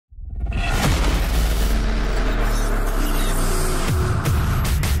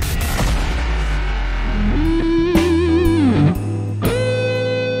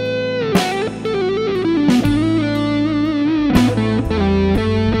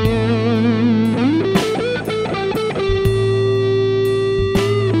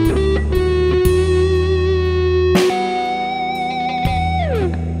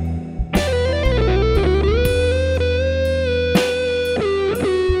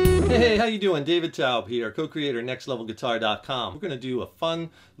Hey, how you doing? David Taub here, co-creator nextlevelguitar.com. We're going to do a fun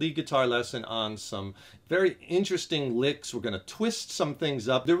lead guitar lesson on some very interesting licks. We're going to twist some things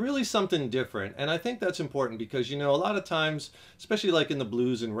up. They're really something different, and I think that's important because, you know, a lot of times, especially like in the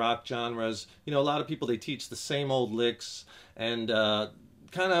blues and rock genres, you know, a lot of people, they teach the same old licks and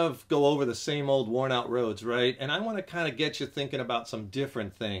kind of go over the same old worn out roads, right? And I want to kind of get you thinking about some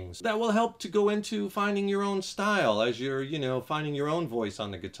different things that will help to go into finding your own style as you're, you know, finding your own voice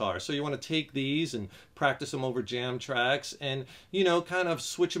on the guitar. So you want to take these and practice them over jam tracks and, you know, kind of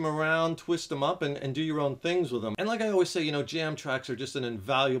switch them around, twist them up and do your own things with them. And like I always say, you know, jam tracks are just an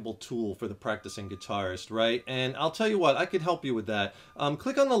invaluable tool for the practicing guitarist, right? And I'll tell you what, I could help you with that.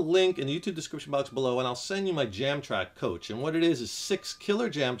 Click on the link in the YouTube description box below and I'll send you my jam track coach. And what it is 6 killer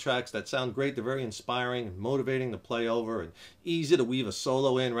jam tracks that sound great. They're very inspiring and motivating to play over and easy to weave a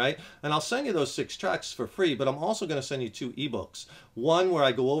solo in, right? And I'll send you those 6 tracks for free, but I'm also going to send you 2 ebooks. One where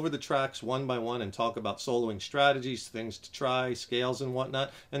I go over the tracks one by one and talk about soloing strategies, things to try, scales and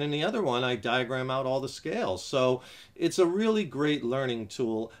whatnot. And in the other one, I diagram out all the scales. So it's a really great learning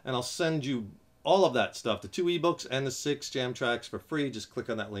tool, and I'll send you all of that stuff, the 2 ebooks and the 6 jam tracks for free. Just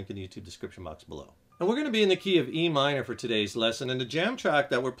click on that link in the YouTube description box below. And we're going to be in the key of E minor for today's lesson, and the jam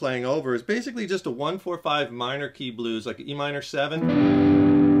track that we're playing over is basically just a 1-4-5 minor key blues, like E minor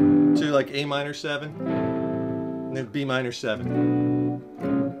 7 to like A minor 7 and then B minor 7.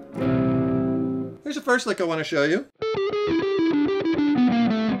 Here's the first lick I want to show you.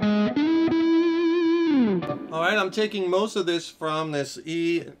 Alright, I'm taking most of this from this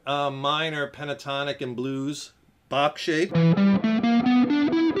E minor pentatonic and blues Bach shape.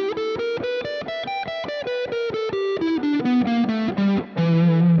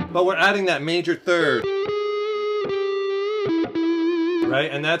 But we're adding that major third, right?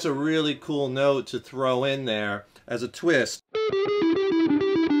 And that's a really cool note to throw in there as a twist.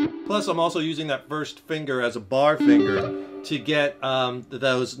 Plus, I'm also using that first finger as a bar finger to get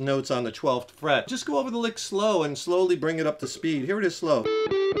those notes on the 12th fret. Just go over the lick slow and slowly bring it up to speed. Here it is slow.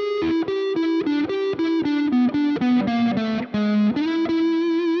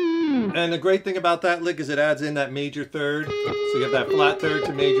 And the great thing about that lick is it adds in that major third. So you have that flat third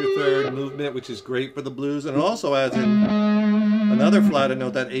to major third movement, which is great for the blues. And it also adds in another flatter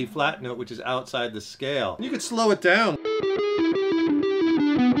note, that A flat note, which is outside the scale. You could slow it down.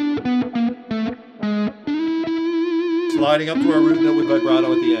 Sliding up to our root note with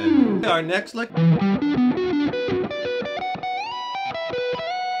vibrato at the end. Our next lick.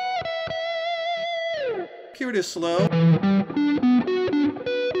 Here it is slow.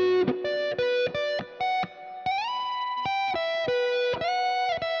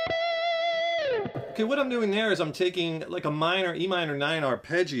 Okay, what I'm doing there is I'm taking like a minor, E minor 9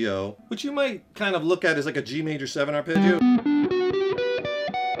 arpeggio, which you might kind of look at as like a G major 7 arpeggio.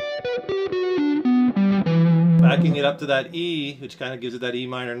 Backing it up to that E, which kind of gives it that E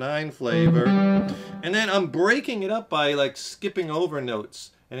minor 9 flavor. And then I'm breaking it up by like skipping over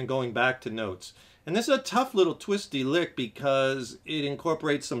notes and then going back to notes. And this is a tough little twisty lick because it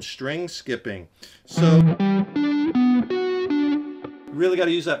incorporates some string skipping. So really got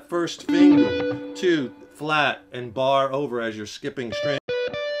to use that first finger to flat and bar over as you're skipping string.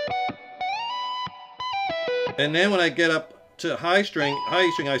 And then when I get up to high string,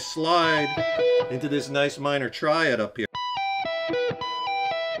 I slide into this nice minor triad up here.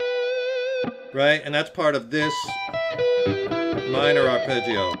 Right? And that's part of this minor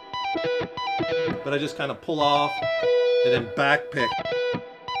arpeggio. But I just kind of pull off and then back pick.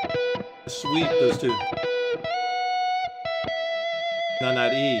 Sweep those two. On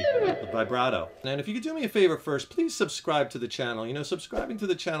that E, the vibrato. And if you could do me a favor first, please subscribe to the channel. You know, subscribing to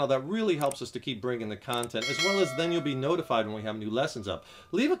the channel, that really helps us to keep bringing the content, as well as then you'll be notified when we have new lessons up.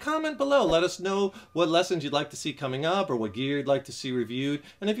 Leave a comment below. Let us know what lessons you'd like to see coming up or what gear you'd like to see reviewed.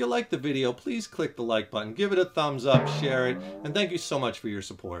 And if you like the video, please click the like button, give it a thumbs up, share it, and thank you so much for your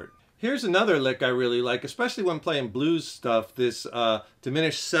support. Here's another lick I really like, especially when playing blues stuff, this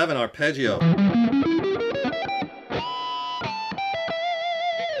diminished 7 arpeggio.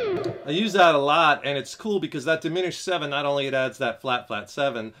 I use that a lot, and it's cool because that diminished 7, not only it adds that flat, flat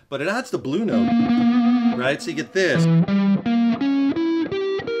 7, but it adds the blue note, right? So you get this.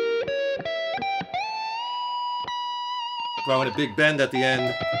 Throwing a big bend at the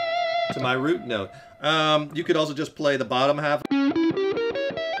end to my root note. You could also just play the bottom half.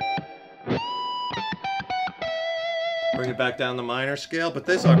 Bring it back down the minor scale, but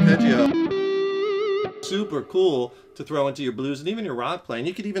this arpeggio, super cool to throw into your blues and even your rock playing.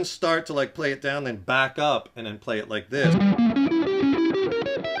 You could even start to like play it down, then back up and then play it like this.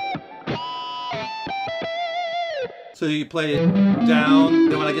 So you play it down,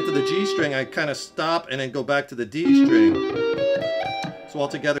 then when I I get to the G string, I kind of stop and then go back to the D string. So all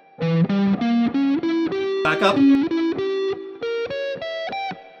together. Back up.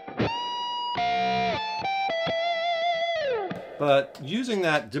 But using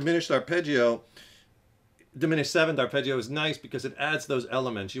that diminished seventh arpeggio is nice because it adds those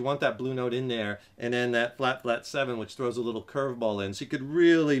elements. You want that blue note in there, and then that flat, flat 7, which throws a little curveball in. So you could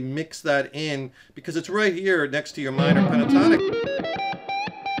really mix that in because it's right here next to your minor pentatonic.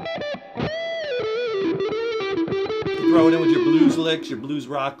 Throw it in with your blues licks, your blues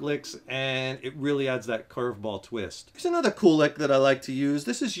rock licks, and it really adds that curveball twist. Here's another cool lick that I like to use.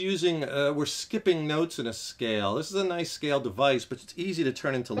 This is using, we're skipping notes in a scale. This is a nice scale device, but it's easy to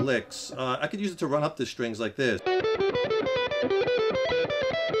turn into licks. I could use it to run up the strings like this.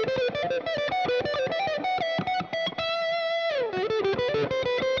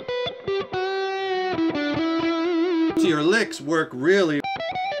 So your licks work really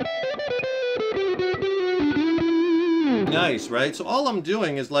nice, right? So all I'm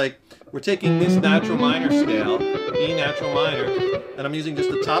doing is like, we're taking this natural minor scale, E natural minor, and I'm using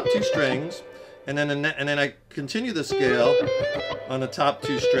just the top 2 strings, and then I continue the scale on the top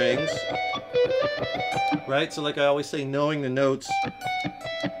 2 strings, right? So like I always say, knowing the notes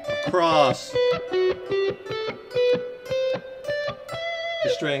across the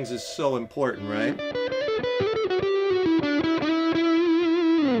strings is so important, right?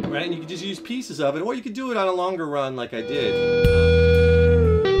 Right, and you can just use pieces of it, or you could do it on a longer run like I did.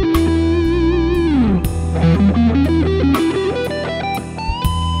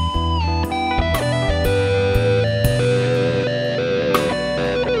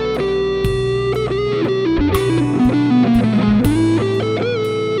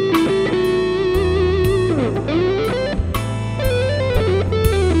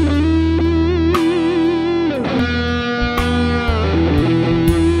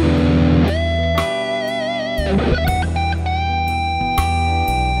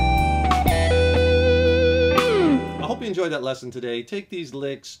 Enjoyed that lesson today. Take these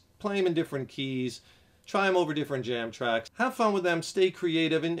licks, play them in different keys, try them over different jam tracks, have fun with them, stay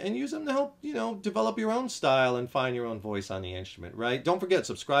creative, and use them to help, you know, develop your own style and find your own voice on the instrument, right? Don't forget,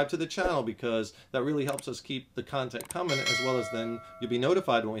 subscribe to the channel because that really helps us keep the content coming, as well as then you'll be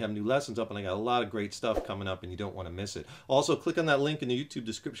notified when we have new lessons up, and I got a lot of great stuff coming up and you don't want to miss it. Also, click on that link in the YouTube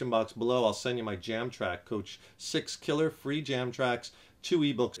description box below. I'll send you my jam track coach, 6 killer free jam tracks, 2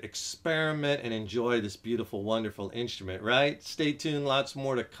 ebooks. Experiment and enjoy this beautiful, wonderful instrument, right? Stay tuned, lots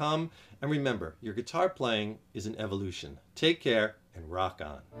more to come. And remember, your guitar playing is an evolution. Take care and rock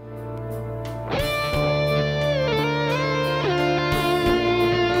on.